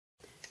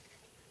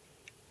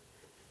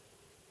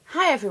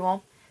Hi everyone,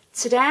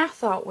 today I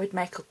thought we'd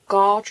make a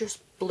gorgeous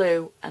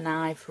blue and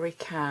ivory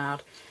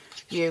card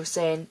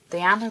using the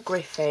Anna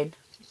Griffin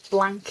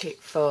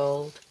Blanket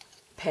fold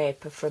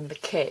paper from the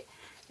kit.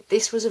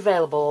 This was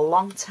available a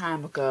long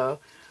time ago,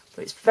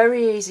 but it's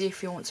very easy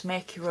if you want to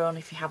make your own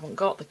if you haven't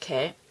got the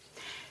kit.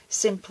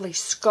 Simply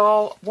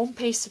score one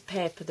piece of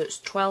paper that's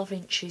 12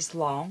 inches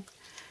long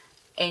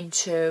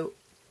into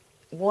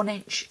 1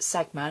 inch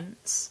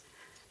segments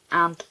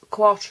and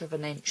 1/4 of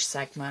an inch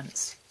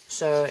segments.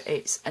 So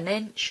it's 1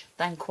 inch,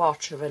 then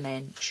 1/4 of an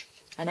inch,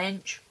 1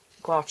 inch,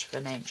 1/4 of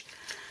an inch.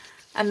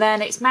 And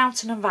then it's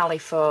mountain and valley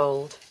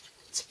fold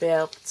to be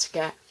able to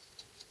get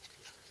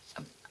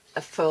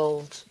a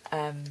fold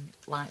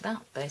like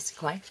that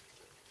basically.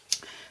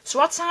 So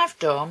what I've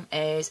done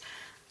is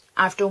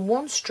I've done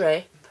one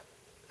strip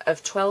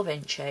of 12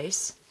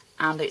 inches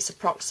and it's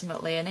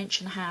approximately 1.5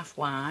 inches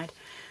wide,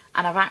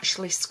 and I've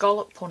actually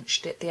scallop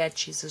punched at the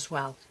edges as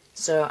well,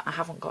 so I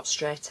haven't got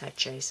straight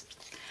edges.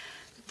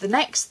 The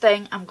next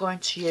thing I'm going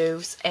to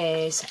use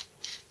is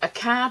a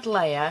card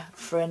layer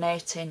for an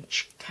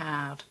 8-inch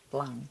card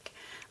blank,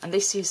 and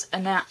this is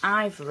an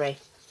ivory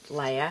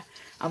layer,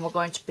 and we're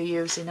going to be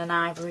using an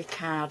ivory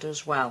card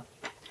as well.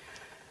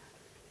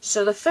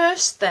 So the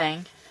first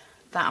thing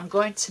that I'm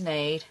going to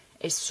need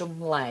is some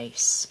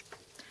lace,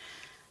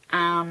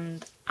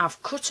 and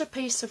I've cut a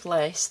piece of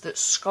lace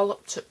that's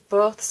scalloped at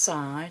both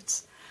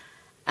sides,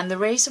 and the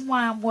reason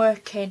why I'm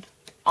working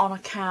on a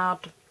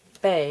card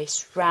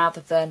base rather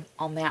than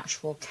on the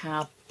actual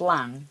card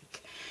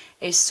blank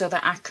is so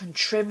that I can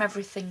trim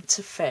everything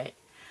to fit,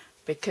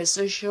 because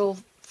as you'll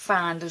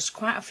find there's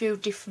quite a few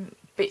different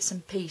bits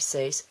and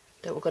pieces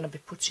that we're going to be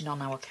putting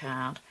on our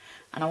card,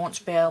 and I want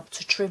to be able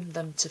to trim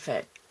them to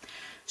fit.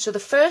 So the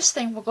first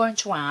thing we're going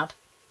to add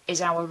is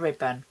our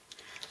ribbon,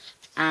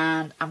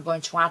 and I'm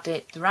going to add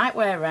it the right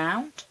way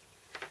around,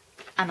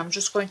 and I'm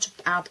just going to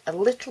add a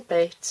little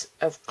bit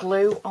of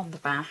glue on the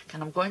back,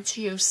 and I'm going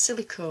to use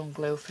silicone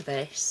glue for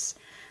this,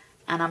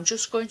 and I'm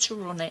just going to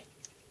run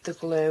the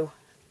glue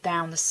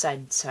down the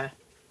centre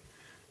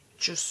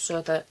just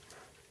so that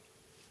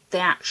the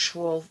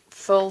actual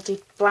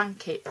folded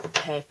blanket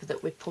paper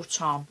that we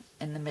put on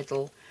in the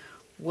middle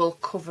will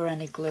cover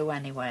any glue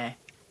anyway.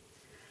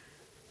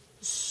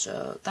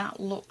 So that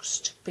looks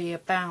to be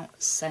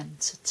about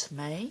centre to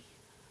me,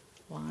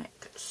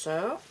 like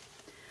so.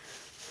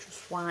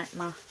 Just wipe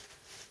my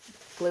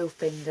glue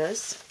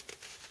fingers.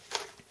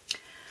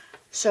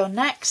 So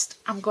next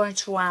I'm going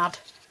to add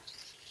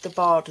the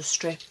border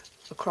strip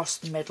across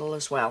the middle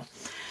as well.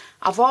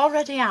 I've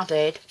already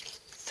added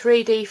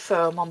 3D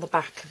foam on the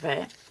back of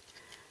it,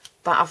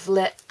 but I've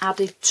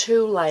added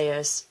 2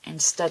 layers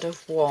instead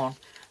of 1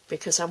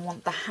 because I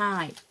want the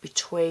height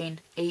between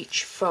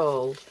each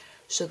fold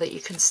so that you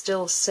can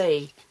still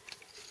see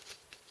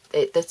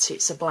that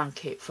it's a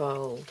blanket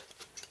fold.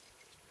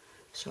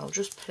 So I'll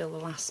just peel the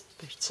last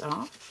bit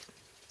off,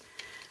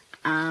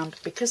 and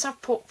because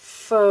I've put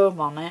foam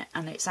on it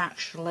and it's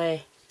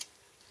actually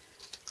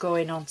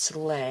going onto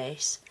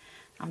lace,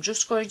 I'm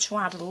just going to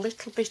add a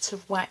little bit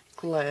of wet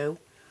glue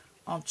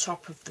on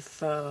top of the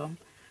foam,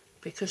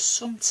 because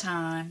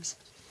sometimes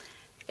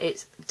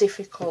it's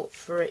difficult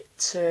for it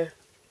to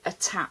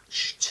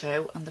attach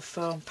to and the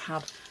foam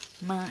pad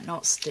might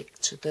not stick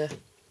to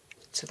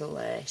the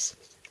lace.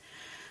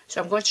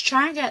 So I'm going to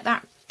try and get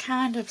that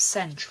kind of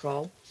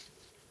central.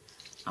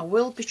 I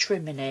will be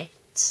trimming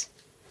it,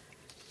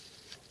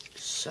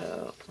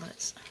 so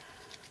let's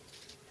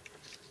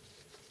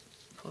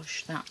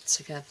push that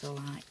together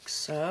like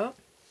so,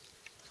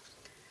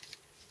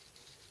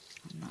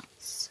 and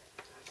that's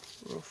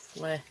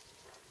roughly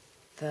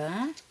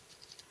there,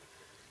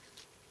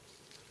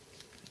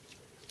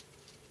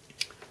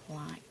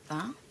 like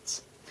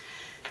that.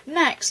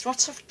 Next,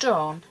 what I've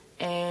done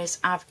is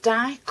I've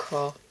die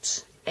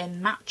cut in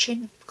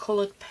matching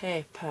coloured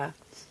paper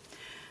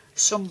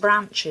some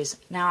branches.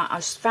 Now,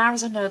 as far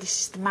as I know, this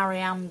is the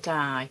Marianne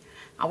die.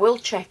 I will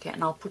check it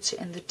and I'll put it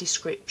in the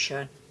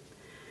description.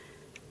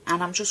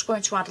 And I'm just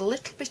going to add a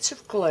little bit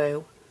of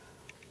glue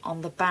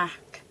on the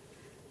back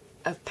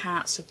of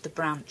parts of the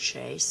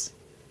branches,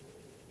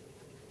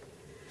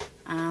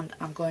 and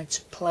I'm going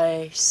to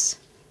place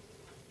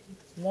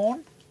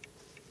 1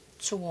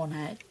 to one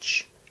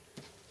edge.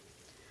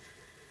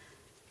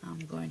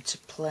 I'm going to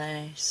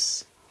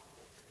place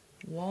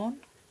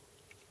 1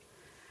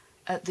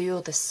 at the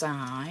other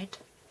side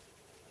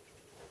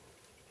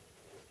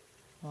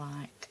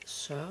like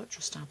so.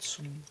 Just add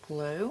some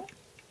glue,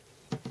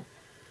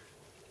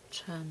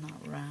 turn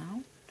that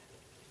round,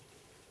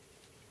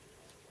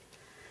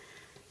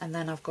 and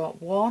then I've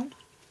got 1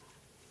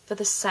 for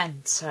the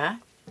centre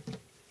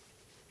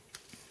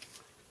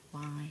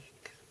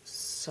like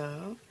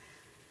so.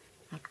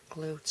 Add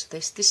glue to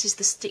this. This is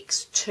the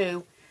Stix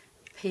 2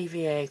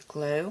 PVA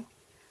glue,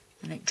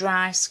 and it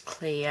dries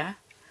clear,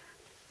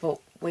 but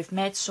we've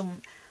made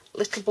some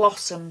little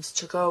blossoms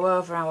to go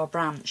over our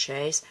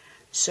branches,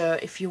 so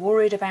if you're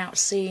worried about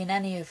seeing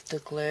any of the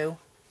glue,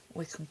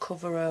 we can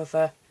cover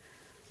over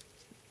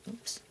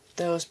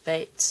those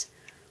bits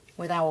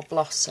with our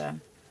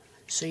blossom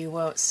so you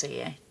won't see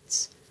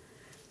it.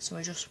 So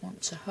we just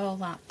want to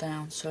hold that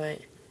down so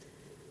it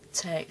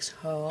takes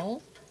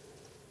hold,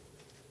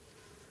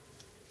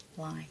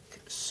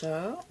 like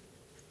so,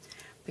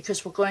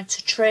 because we're going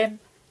to trim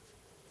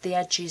the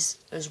edges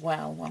as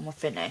well when we're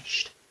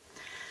finished.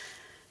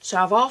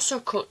 So I've also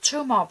cut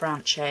 2 more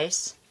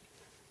branches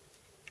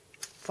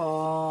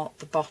for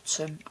the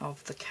bottom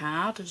of the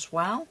card as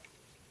well,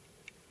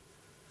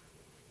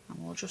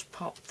 and we'll just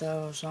pop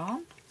those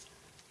on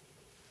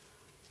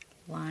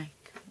like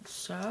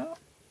so,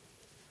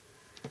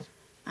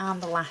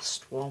 and the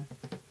last one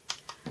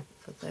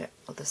for the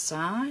other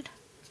side.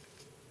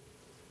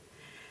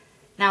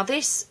 Now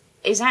this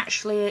is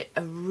actually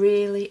a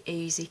really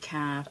easy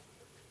card,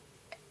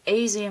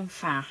 easy and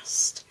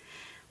fast,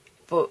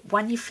 but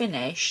when you're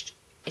finished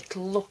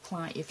it'll look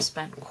like you've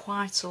spent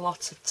quite a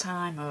lot of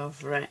time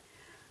over it,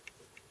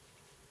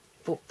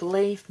 but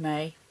believe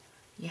me,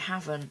 you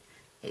haven't.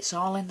 It's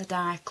all in the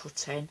die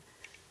cutting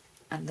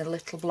and the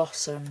little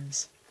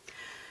blossoms.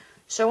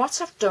 So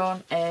what I've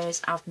done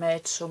is I've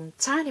made some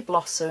tiny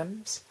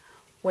blossoms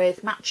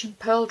with matching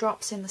pearl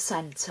drops in the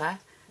centre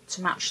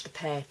to match the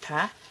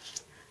paper,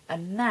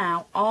 and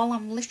now all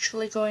I'm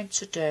literally going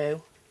to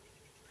do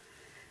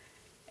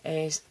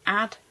is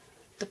add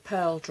the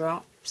pearl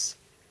drops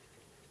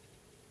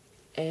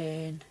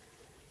in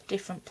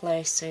different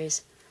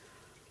places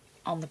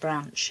on the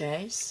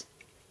branches.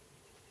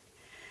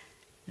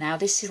 Now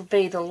this will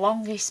be the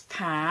longest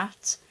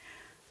part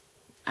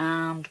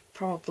and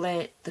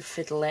probably the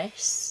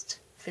fiddliest.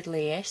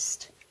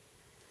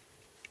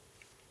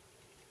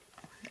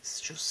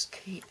 Let's just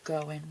keep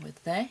going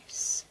with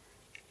this,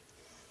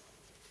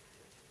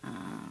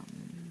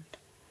 and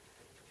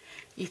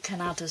you can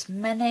add as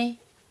many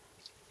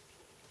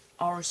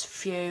or as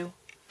few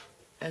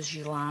as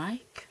you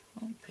like.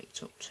 Oh,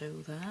 picked up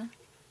 2 there.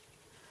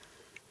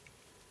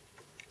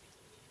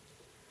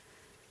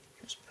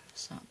 Just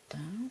press that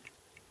down.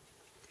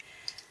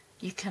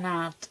 You can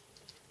add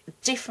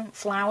different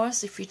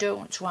flowers if you don't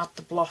want to add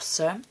the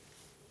blossom.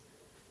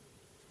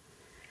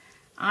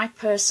 I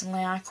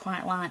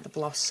quite like the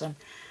blossom,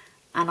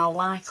 and I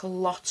like a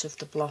lot of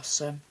the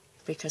blossom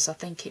because I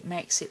think it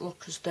makes it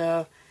look as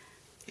though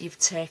you've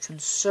taken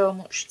so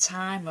much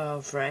time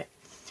over it,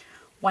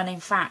 when in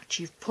fact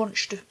you've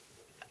punched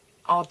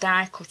or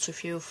die cut a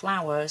few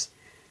flowers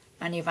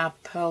and you've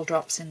had pearl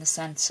drops in the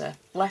centre,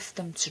 left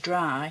them to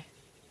dry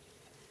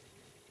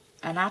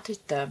and added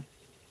them.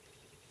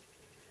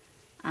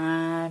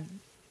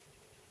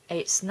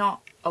 It's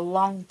not a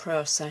long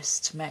process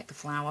to make the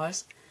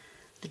flowers.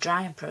 The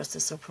drying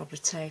process will probably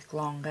take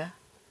longer,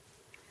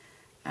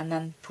 and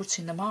then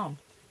putting them on.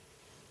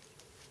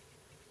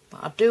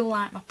 But I do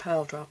like my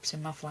pearl drops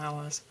in my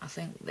flowers. I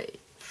think that it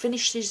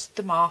finishes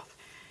them off.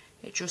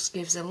 It just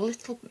gives a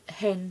little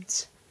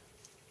hint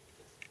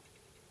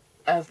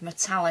of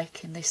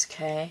metallic in this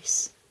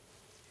case,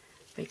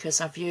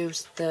 because I've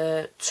used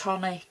the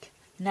Tonic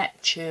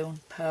Neptune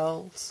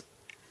pearls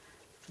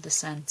for the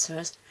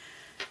centres.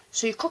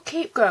 So you could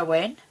keep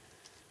going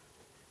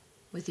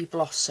with your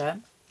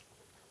blossom,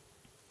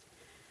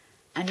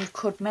 and you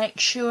could make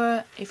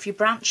sure if your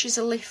branches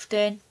are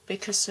lifting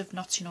because of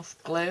not enough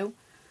glue,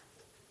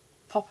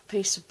 pop a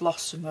piece of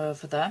blossom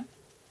over them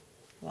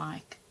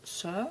like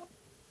so,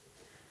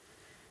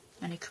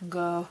 and you can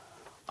go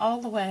all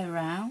the way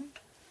around,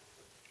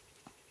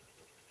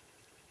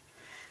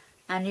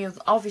 and you'll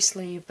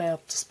be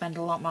able to spend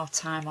a lot more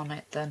time on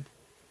it than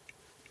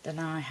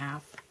I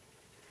have,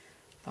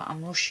 but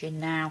I'm rushing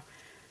now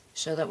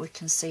so that we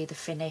can see the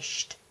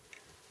finished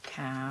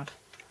card.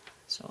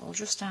 So I'll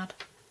just add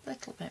a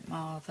little bit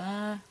more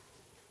there,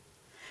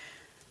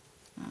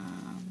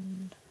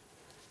 and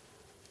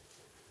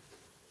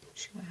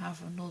should we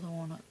have another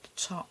one at the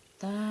top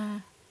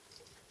there,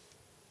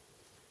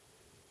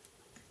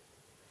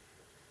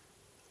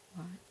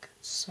 like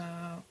so,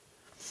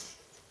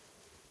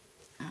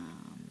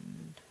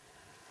 and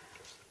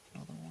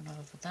another one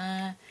over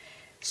there.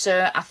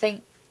 So I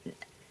think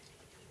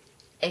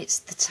it's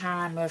the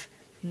time of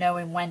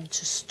knowing when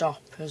to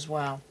stop as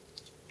well.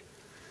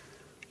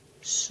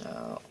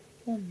 So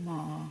one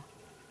more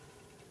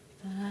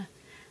there.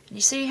 And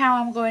you see how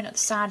I'm going at the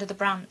side of the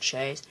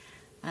branches,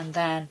 and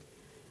then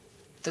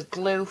the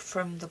glue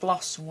from the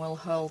blossom will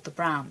hold the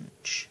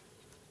branch.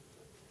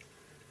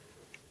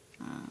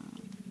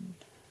 And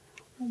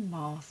one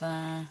more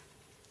there,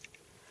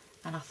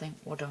 and I think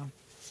we're done.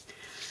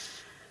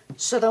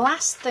 So the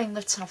last thing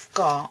that I've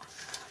got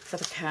for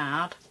the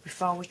card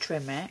before we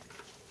trim it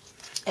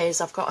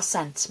is I've got a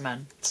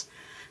sentiment.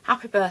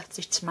 Happy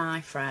birthday to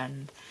my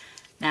friend.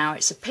 Now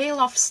it's a peel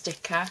off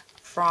sticker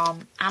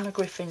from Anna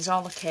Griffins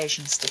All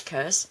Occasion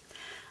stickers,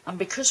 and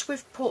because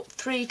we've put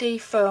 3D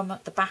foam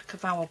at the back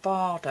of our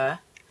border,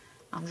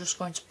 I'm just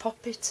going to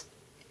pop it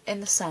in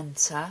the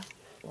centre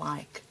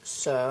like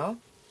so.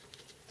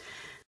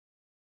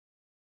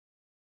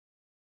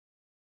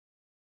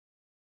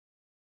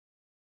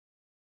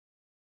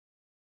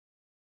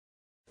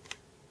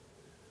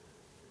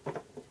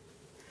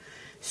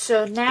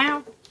 So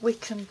now we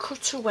can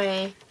cut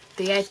away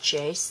the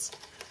edges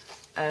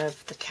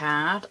of the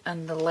card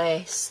and the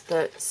lace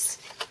that's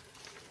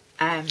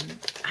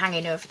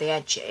hanging over the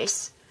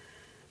edges,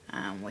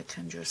 and we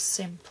can just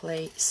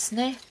simply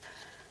snip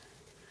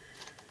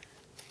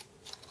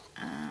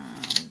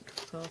and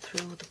go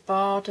through the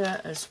border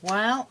as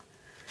well,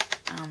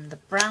 and the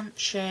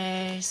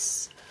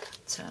branches.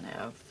 Turn it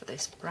over for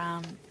this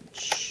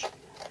branch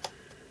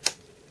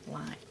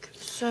like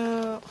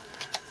so.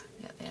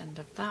 Get the end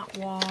of that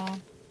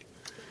one,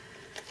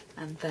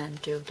 and then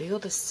do the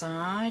other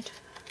side.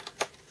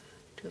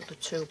 Do the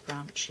two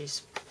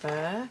branches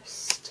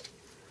first,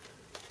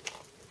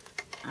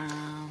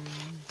 and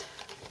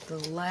the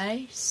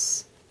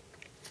lace,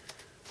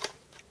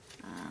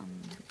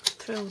 and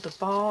through the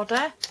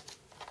border.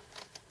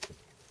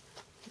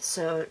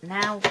 So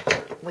now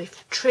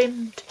we've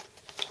trimmed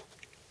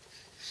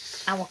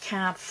our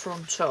card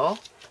front up,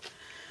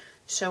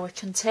 so we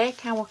can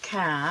take our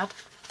card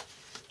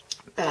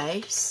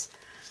base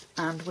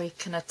and we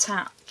can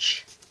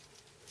attach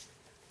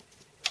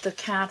the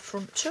card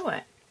front to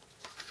it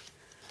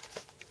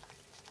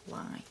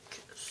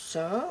like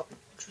so.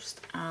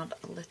 Just add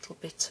a little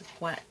bit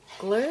of wet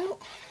glue.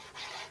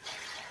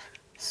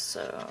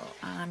 So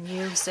I'm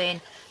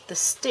using the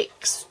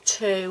Stix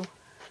 2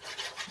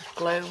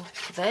 glue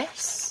for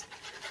this,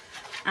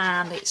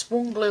 and it's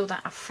one glue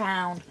that I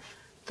found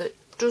that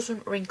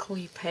doesn't wrinkle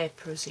your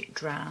paper as it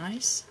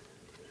dries.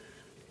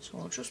 So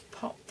I'll just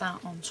pop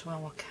that onto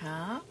our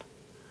card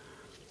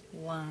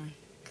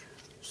like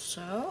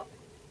so,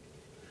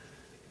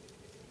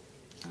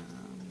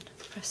 and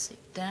press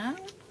it down.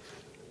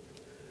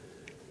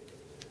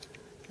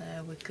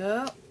 There we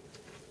go,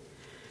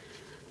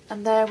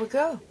 and there we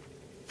go,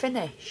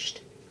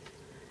 finished.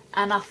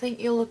 And I think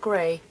you'll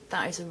agree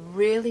that is a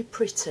really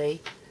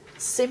pretty,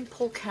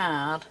 simple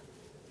card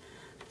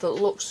that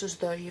looks as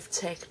though you've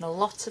taken a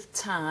lot of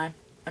time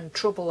and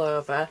trouble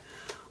over,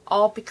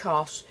 all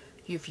because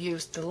you've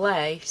used the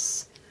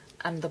lace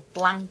and the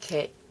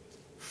blanket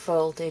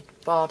folded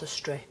border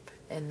strip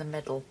in the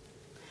middle.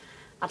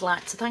 I'd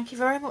like to thank you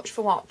very much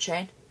for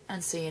watching,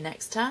 and see you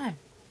next time.